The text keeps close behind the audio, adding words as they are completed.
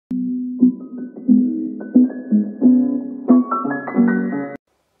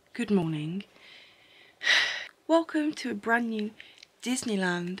Good morning. Welcome to a brand new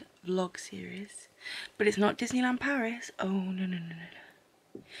Disneyland vlog series. But it's not Disneyland Paris. Oh, no.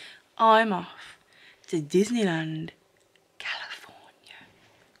 I'm off to Disneyland, California.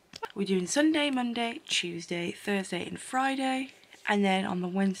 We're doing Sunday, Monday, Tuesday, Thursday and Friday. And then on the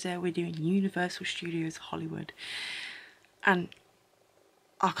Wednesday we're doing Universal Studios Hollywood. And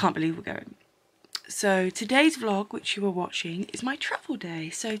I can't believe we're going. So today's vlog, which you are watching, is my travel day.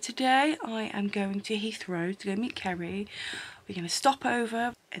 So today I am going to Heathrow to go meet Kerry. We're going to stop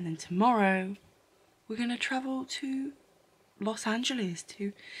over, and then tomorrow we're going to travel to Los Angeles,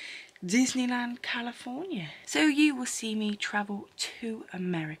 to Disneyland, California. So you will see me travel to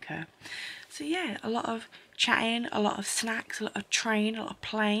America. So yeah, a lot of chatting, a lot of snacks, a lot of train, a lot of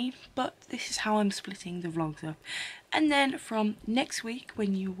plane, but this is how I'm splitting the vlogs up. And then from next week,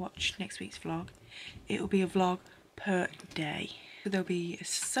 when you watch next week's vlog, it will be a vlog per day. So there'll be a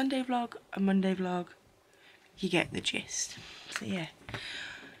Sunday vlog, a Monday vlog. You get the gist. So yeah,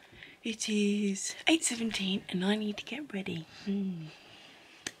 it is 8:17 and I need to get ready.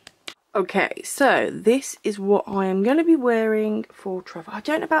 Okay, so this is what I am going to be wearing for travel. I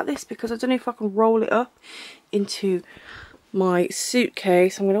don't know about this because I don't know if I can roll it up into my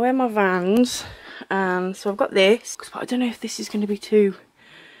suitcase. I'm going to wear my Vans, and so I've got this, but I don't know if this is going to be too,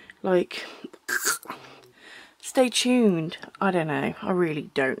 like, stay tuned. I don't know. I really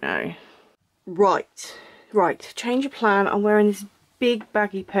don't know. Right, change of plan. I'm wearing this big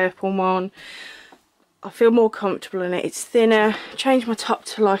baggy purple one. I feel more comfortable in it. It's thinner. Change my top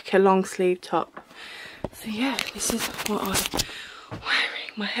to like a long sleeve top. So yeah, this is what I'm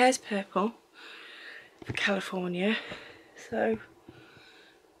wearing. My hair's purple for California. So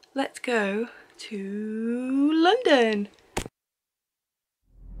let's go to London.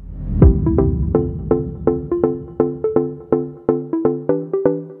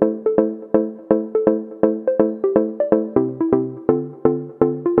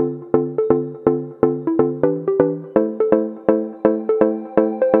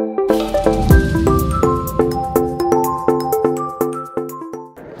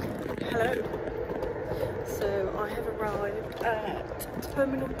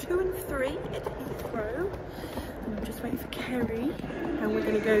 Terminal 2 and 3 at Heathrow, and I'm just waiting for Kerry, and we're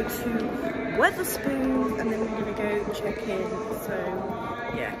going to go to Wetherspoons, and then we're going to go check in. So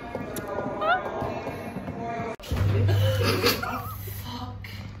yeah. Fuck,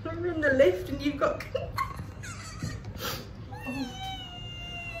 I'm in the lift and you've got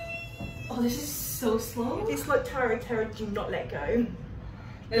oh, this is so slow. It's like Tara, do not let go.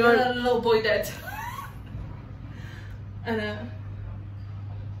 And then a little boy dead. And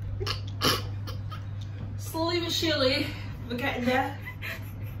slowly but surely, we're getting there.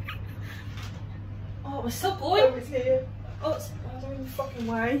 Oh, we're still going. Oh, it's here. Oh, it's in the fucking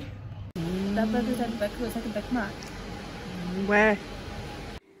way. That burger's at the back. Looks like a Big Mac. Where?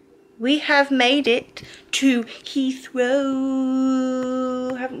 We have made it to Heathrow,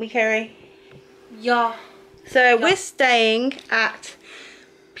 haven't we, Kerry? Yeah. So we're staying at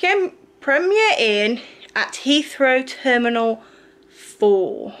Premier Inn at Heathrow Terminal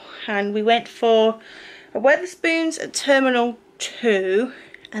 4, and we went for a Wetherspoons at Terminal 2,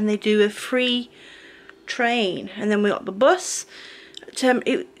 and they do a free train, and then we got the bus.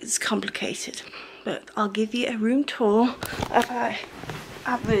 It's complicated, but I'll give you a room tour of our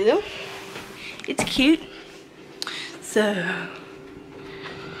room. It's cute. So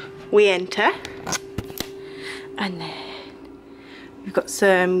we enter, and then we've got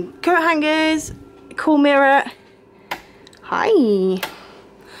some coat hangers, a cool mirror. Hi.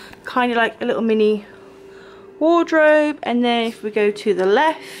 Kind of like a little mini wardrobe, and then if we go to the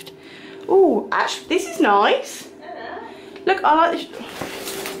left, oh, actually this is nice. Look, I like this.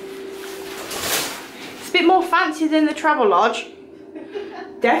 It's a bit more fancy than the Travelodge.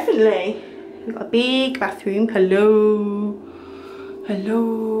 Definitely. We've got a big bathroom.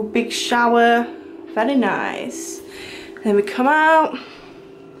 Hello, big shower, very nice. Then we come out,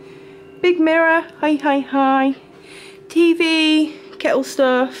 big mirror, hi, TV, kettle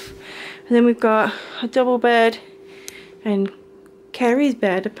stuff. And then we've got a double bed and Kerry's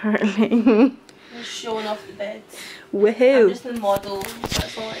bed, apparently. Just showing off the beds. Woohoo! I'm just a model,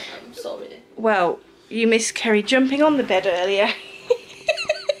 that's all I am, sorry. Well, you missed Kerry jumping on the bed earlier.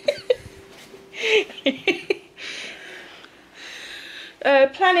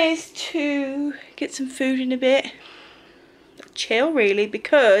 Plan is to get some food in a bit. Chill, really,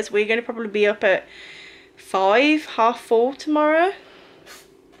 because we're going to probably be up at 5, half 4 tomorrow.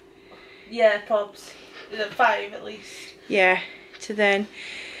 Yeah, probs. 5 at least. Yeah, to then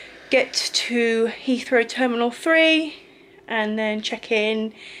get to Heathrow Terminal 3 and then check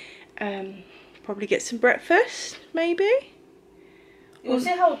in Probably get some breakfast, maybe. We'll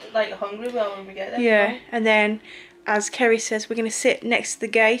see how like hungry we are when we get there. Yeah, and then, as Kerry says, we're going to sit next to the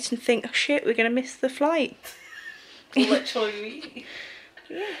gate and think, oh shit, we're going to miss the flight. Literally.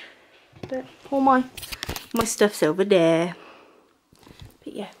 Yeah, but all my stuff's over there.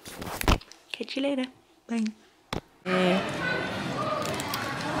 But yeah, catch you later. Bye. Yeah.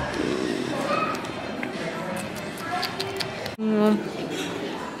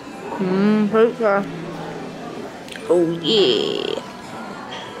 Pizza. Oh yeah.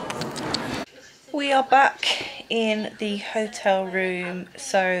 We are back in the hotel room.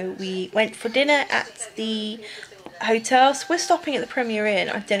 So we went for dinner at the hotel. So we're stopping at the Premier Inn.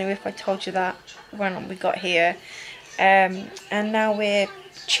 I don't know if I told you that when we got here. And now we're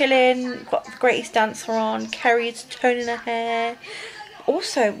chilling. Got the Greatest Dancer on. Kerry's toning her hair.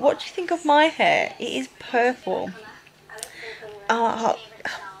 Also, what do you think of my hair? It is purple.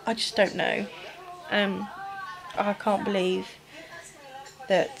 I just don't know. I can't believe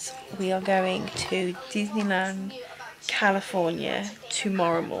that we are going to Disneyland, California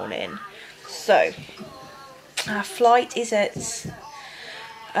tomorrow morning. So, our flight is at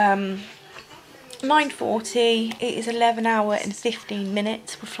 9:40. It is 11 hours and 15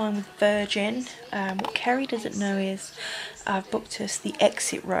 minutes. We're flying with Virgin. What Kerry doesn't know is I've booked us the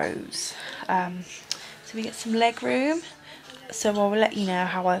exit rows. So we get some leg room. So I will let you know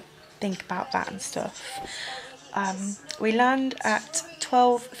how I think about that and stuff. We land at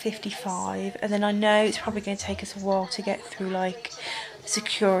 12:55, and then I know it's probably going to take us a while to get through like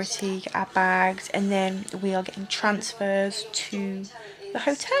security, get our bags, and then we are getting transfers to the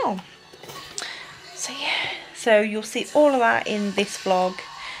hotel. So yeah, so you'll see all of that in this vlog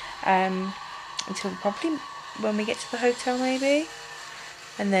until probably when we get to the hotel maybe,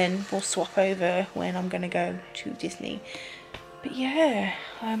 and then we'll swap over when I'm going to go to Disney. But yeah,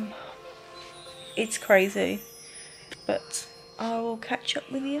 it's crazy, but I will catch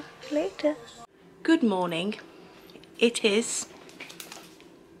up with you later. Good morning. It is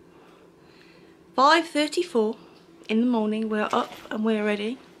 5:34 in the morning. We're up and we're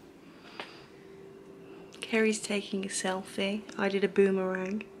ready. Kerry's taking a selfie. I did a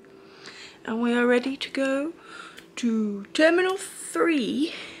boomerang. And we are ready to go to Terminal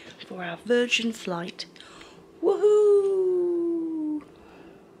 3 for our Virgin flight. Woohoo!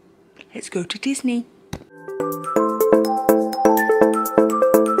 Let's go to Disney.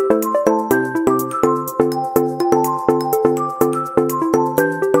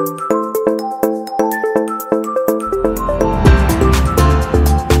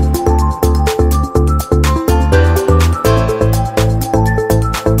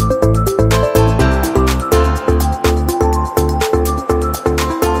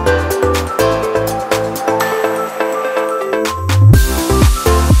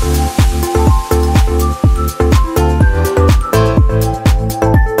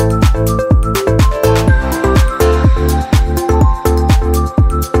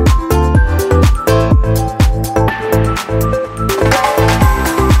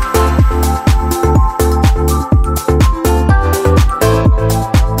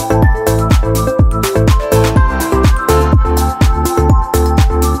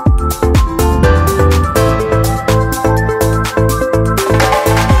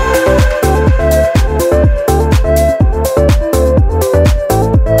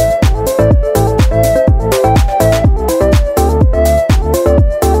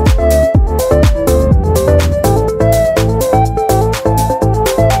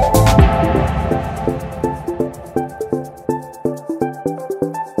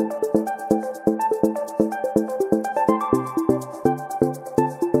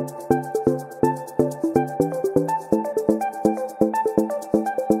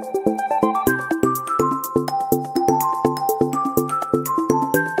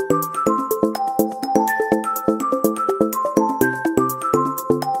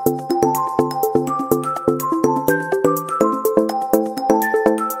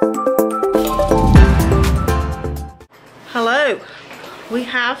 Hello, we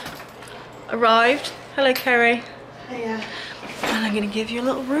have arrived. Hello, Kerry. Yeah. And I'm going to give you a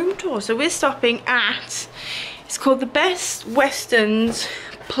little room tour. So we're stopping at, it's called the Best Westerns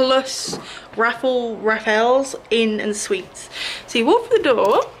Plus Raffles Inn and Suites. So you walk through the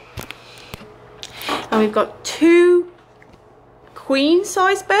door, and we've got 2 queen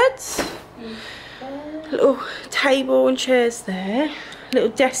size beds. A little table and chairs there. A little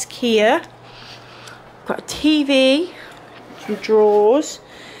desk here. Got a TV. Some drawers,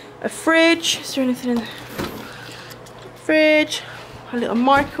 a fridge. Is there anything in the fridge? A little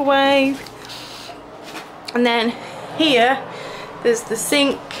microwave, and then here there's the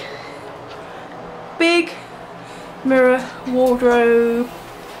sink big mirror wardrobe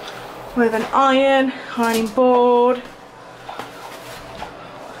with an ironing board,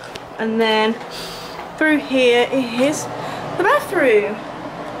 and then through here is the bathroom.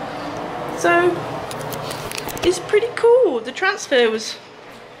 So it's pretty cool. The transfer was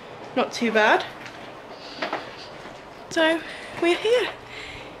not too bad. So we're here.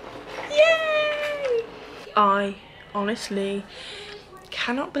 Yay! I honestly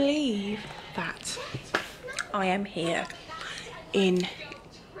cannot believe that I am here in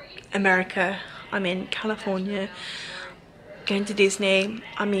America. I'm in California going to Disney.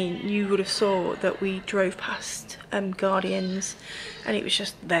 I mean, you would have saw that we drove past Guardians and it was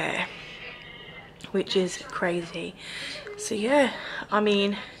just there, which is crazy. So yeah, I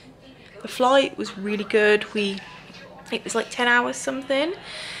mean, the flight was really good. It was like 10 hours something.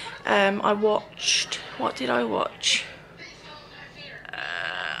 I watched, what did I watch?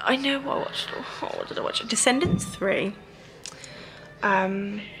 I know what I watched. Oh, what did I watch? Descendants 3,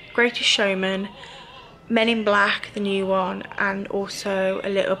 Greatest Showman, Men in Black, the new one, and also a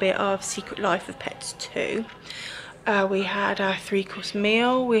little bit of Secret Life of Pets 2. We had our 3-course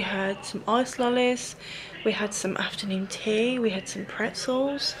meal, we had some ice lollies, we had some afternoon tea, we had some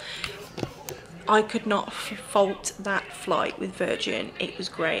pretzels. I could not fault that flight with Virgin. It was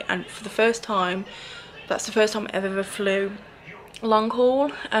great, and for the first time, that's the first time I ever flew long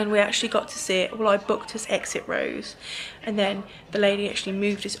haul, and we actually got to see it. Well, I booked us exit rows, and then the lady actually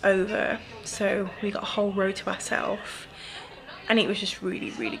moved us over, so we got a whole row to ourselves, and it was just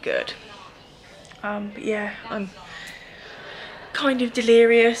really, really good. But yeah, I'm kind of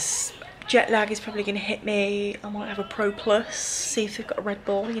delirious. Jet lag is probably going to hit me. I might have a Pro Plus, see if they've got a Red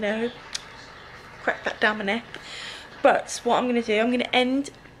Bull, you know, crack that down my neck. But what I'm going to do, I'm going to end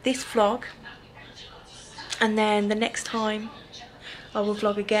this vlog, and then the next time I will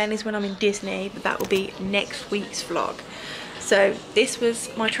vlog again is when I'm in Disney, but that will be next week's vlog. So this was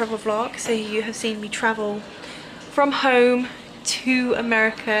my travel vlog. So you have seen me travel from home to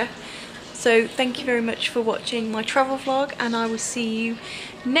America. So thank you very much for watching my travel vlog, and I will see you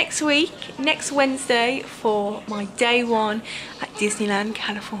next week, next Wednesday, for my day 1 at Disneyland,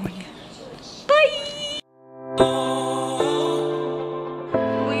 California. Bye!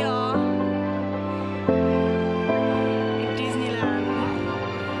 We are in Disneyland.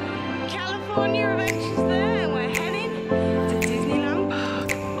 California Adventures there, and we're heading to Disneyland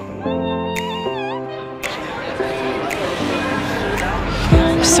Park.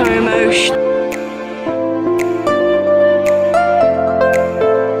 I'm so emotional.